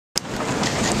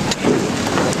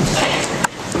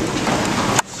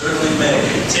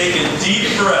Take a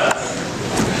deep breath.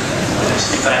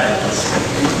 Just fabulous.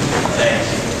 Thank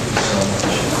you so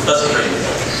much. Let's pray.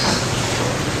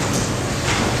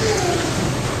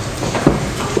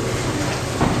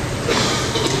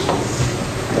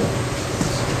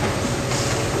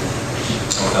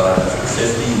 Oh God, after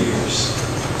 50 years,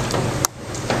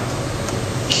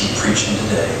 keep preaching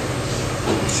today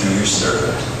through your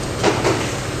servant.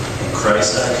 In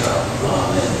Christ I come.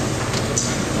 Amen.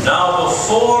 Now,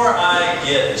 before I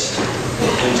get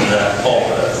into that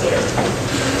pulpit up there,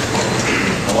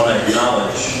 I want to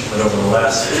acknowledge that over the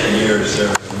last 50 years,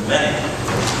 there have been many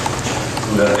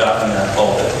who have gotten that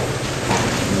pulpit,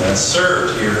 who have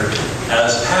served here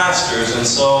as pastors, and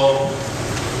so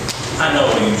I know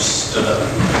you've stood up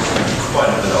quite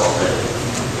a bit already.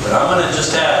 But I'm going to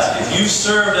just ask, if you've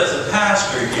served as a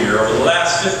pastor here over the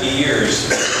last 50 years,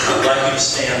 I'd like you to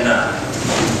stand now,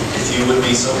 if you would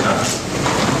be so kind.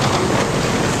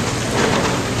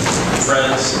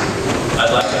 Friends,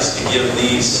 I'd like us to give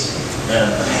these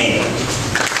men a hand.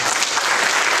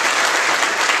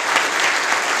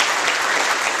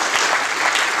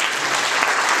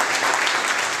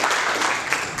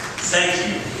 Thank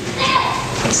you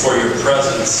for your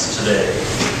presence today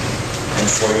and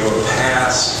for your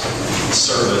past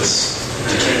service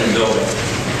to Kingdom Building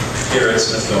here at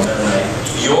Smithville Mennonite.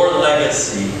 Your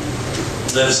legacy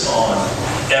lives on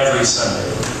every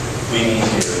Sunday we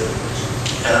meet here.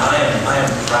 And I am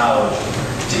proud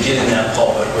to get in that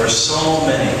pulpit where so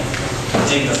many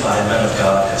dignified men of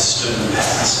God have stood in the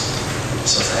past.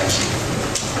 So thank you.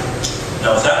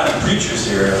 Now, with that many preachers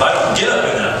here, if I don't get up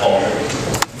in that pulpit,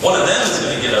 one of them is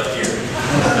going to get up here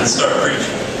and start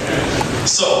preaching.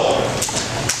 So,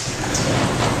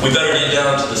 we better get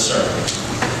down to the sermon.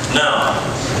 Now,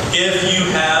 if you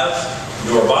have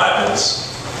your Bibles,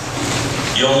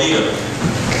 you'll need them.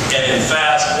 And in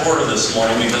fast order this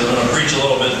morning, because I'm going to preach a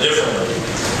little bit differently.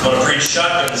 I'm going to preach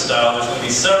shotgun style. There's going to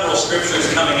be several scriptures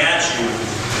coming at you.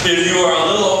 If you are a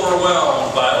little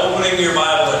overwhelmed by opening your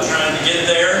Bible and trying to get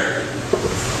there,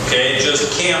 okay,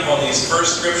 just camp on these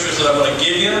first scriptures that I'm going to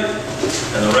give you,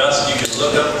 and the rest you can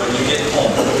look up when you get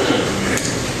home.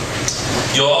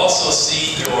 You'll also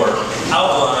see your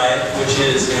outline, which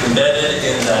is embedded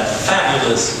in that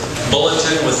fabulous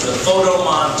bulletin with the photo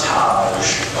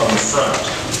montage on the front.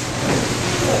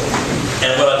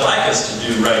 And what I'd like us to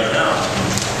do right now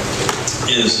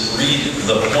is read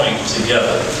the point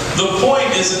together. The point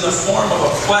is in the form of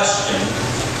a question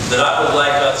that I would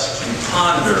like us to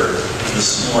ponder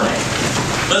this morning.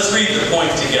 Let's read the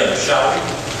point together, shall we?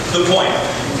 The point.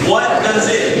 What does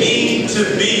it mean to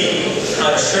be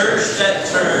a church that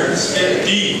turns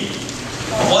 50?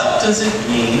 What does it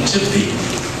mean to be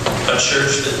a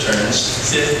church that turns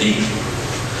 50?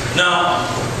 Now,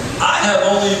 I have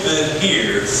only been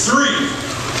here 3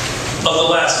 of the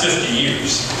last 50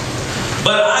 years.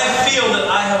 But I feel that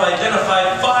I have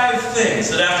identified 5 things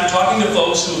that after talking to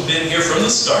folks who have been here from the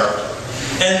start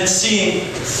and seeing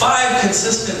 5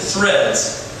 consistent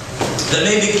threads that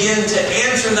may begin to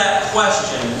answer that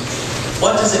question,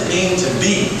 what does it mean to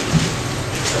be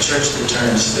a church that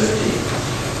turns 50?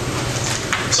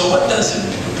 So what does it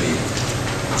mean to be?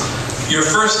 Your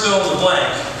first fill in the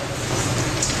blank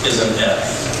is an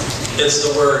F. It's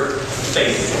the word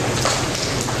faithful.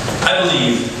 I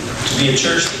believe to be a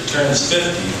church that turns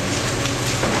 50,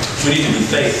 we need to be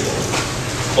faithful.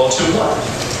 Well, to what?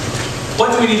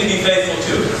 What do we need to be faithful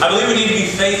to? I believe we need to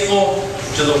be faithful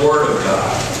to the Word of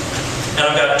God. And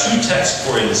I've got 2 texts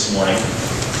for you this morning.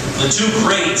 The 2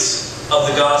 greats of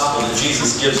the gospel that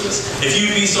Jesus gives us. If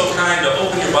you'd be so kind to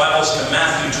open your Bibles to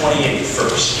Matthew 28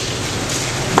 first.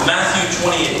 Matthew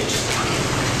 28.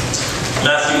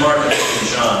 Matthew, Mark, and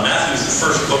John. Matthew is the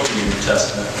first book of the New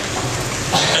Testament.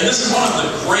 And this is one of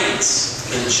the greats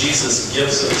that Jesus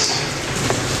gives us.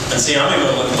 And see, I'm even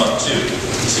going to look them up too,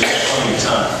 so you have plenty of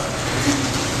time.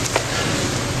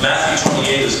 Matthew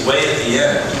 28 is way at the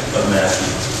end of Matthew.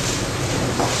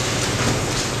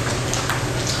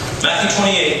 Matthew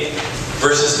 28,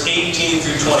 verses 18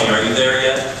 through 20. Are you there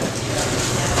yet?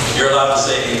 You're allowed to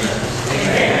say amen.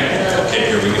 Amen. Okay,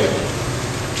 here we go.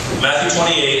 Matthew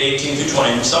 28, 18 through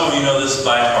 20. Some of you know this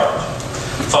by heart.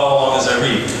 Follow along as I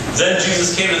read. Then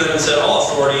Jesus came to them and said, all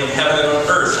authority in heaven and on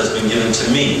earth has been given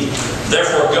to me.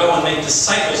 Therefore go and make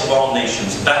disciples of all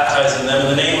nations, baptizing them in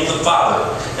the name of the Father,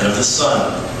 and of the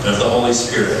Son, and of the Holy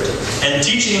Spirit, and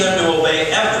teaching them to obey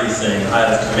everything I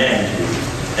have commanded you.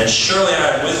 And surely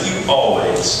I am with you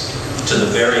always, to the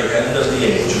very end of the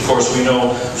age. Of course, we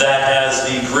know that as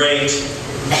the Great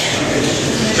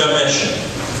Commission.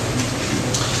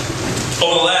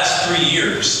 Over the last 3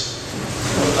 years,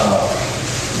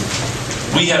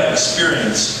 we have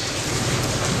experienced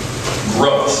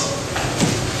growth.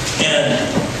 And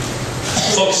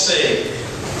folks say,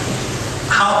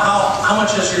 how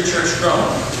much has your church grown?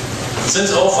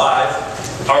 Since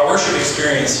 05, our worship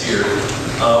experience here,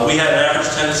 we had an average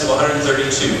attendance of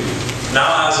 132.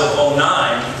 Now as of 09,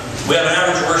 we have an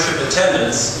average worship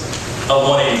attendance of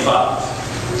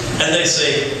 185. And they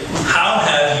say, how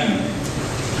have you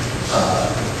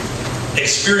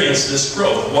experienced this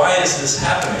growth? Why is this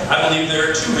happening? I believe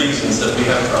there are two reasons that we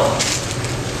have grown.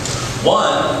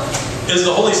 One is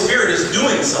the Holy Spirit is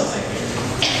doing something here.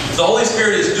 The Holy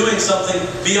Spirit is doing something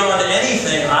beyond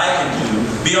anything I can do,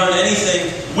 beyond anything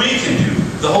we can do.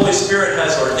 The Holy Spirit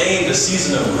has ordained a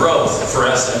season of growth for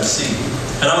SMC.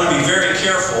 And I'm going to be very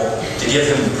careful to give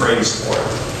Him the praise for it.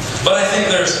 But I think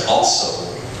there's also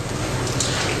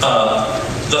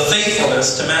the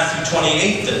faithfulness to Matthew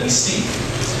 28 that we see.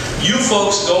 You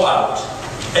folks go out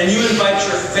and you invite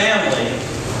your family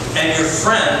and your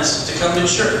friends to come to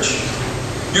church.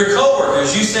 Your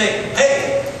co-workers, you say,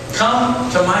 hey,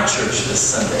 come to my church this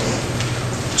Sunday.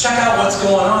 Check out what's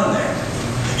going on there.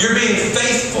 You're being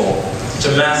faithful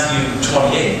to Matthew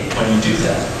 28 when you do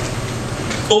that.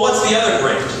 But what's the other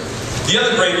grade? The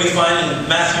other grade we find in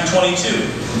Matthew 22.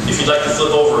 If you'd like to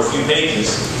flip over a few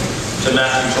pages to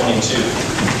Matthew 22.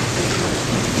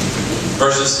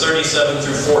 Verses 37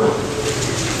 through 40.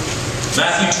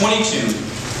 Matthew 22,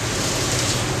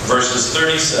 verses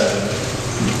 37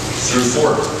 through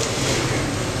 40.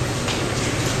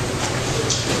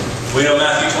 We know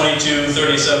Matthew 22,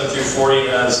 37 through 40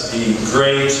 as the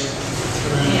great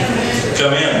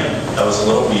commandment. That was a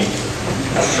little weak.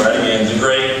 Try it again. The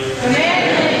great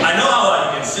commandment. I know how loud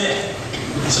you can sing,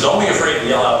 so don't be afraid to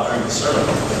yell out during the sermon.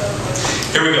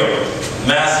 Here we go.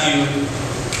 Matthew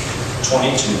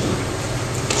 22,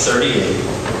 38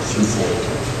 through 40.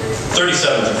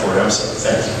 37 through 40, I'm sorry.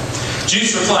 Thank you.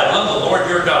 Jesus replied, love the Lord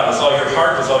your God with all your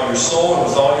heart, with all your soul, and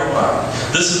with all your mind.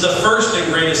 This is the first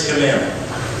and greatest commandment.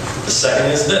 The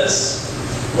second is this,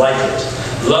 like it.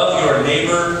 Love your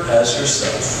neighbor as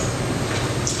yourself.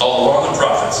 All the law and the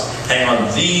prophets hang on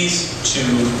these two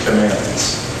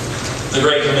commandments. The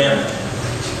great commandment.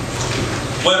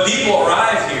 When people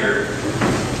arrive here,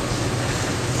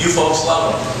 you folks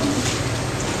love them.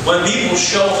 When people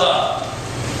show up,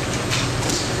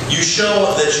 you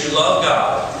show that you love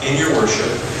God in your worship,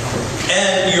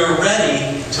 and you're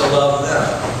ready to love them.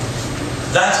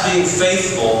 That's being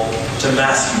faithful to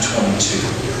Matthew 22.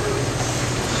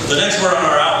 The next word on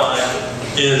our outline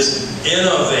is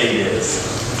innovative.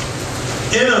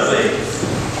 Innovative.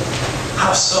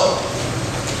 How so?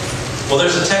 Well,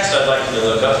 there's a text I'd like you to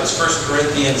look up. It's 1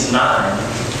 Corinthians 9,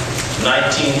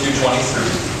 19 through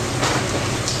 23.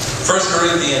 1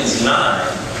 Corinthians 9,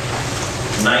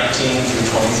 19 through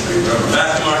 23. Remember,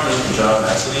 Matthew, Mark, Luke, John,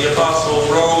 Acts of the Apostles,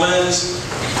 Romans,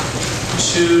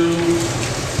 2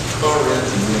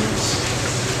 Corinthians.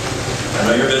 I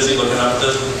know you're busy looking up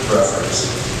the reference.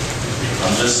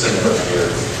 I'm just sitting right here.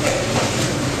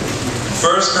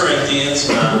 1 Corinthians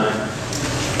 9,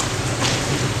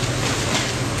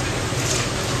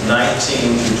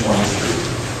 19 through 23.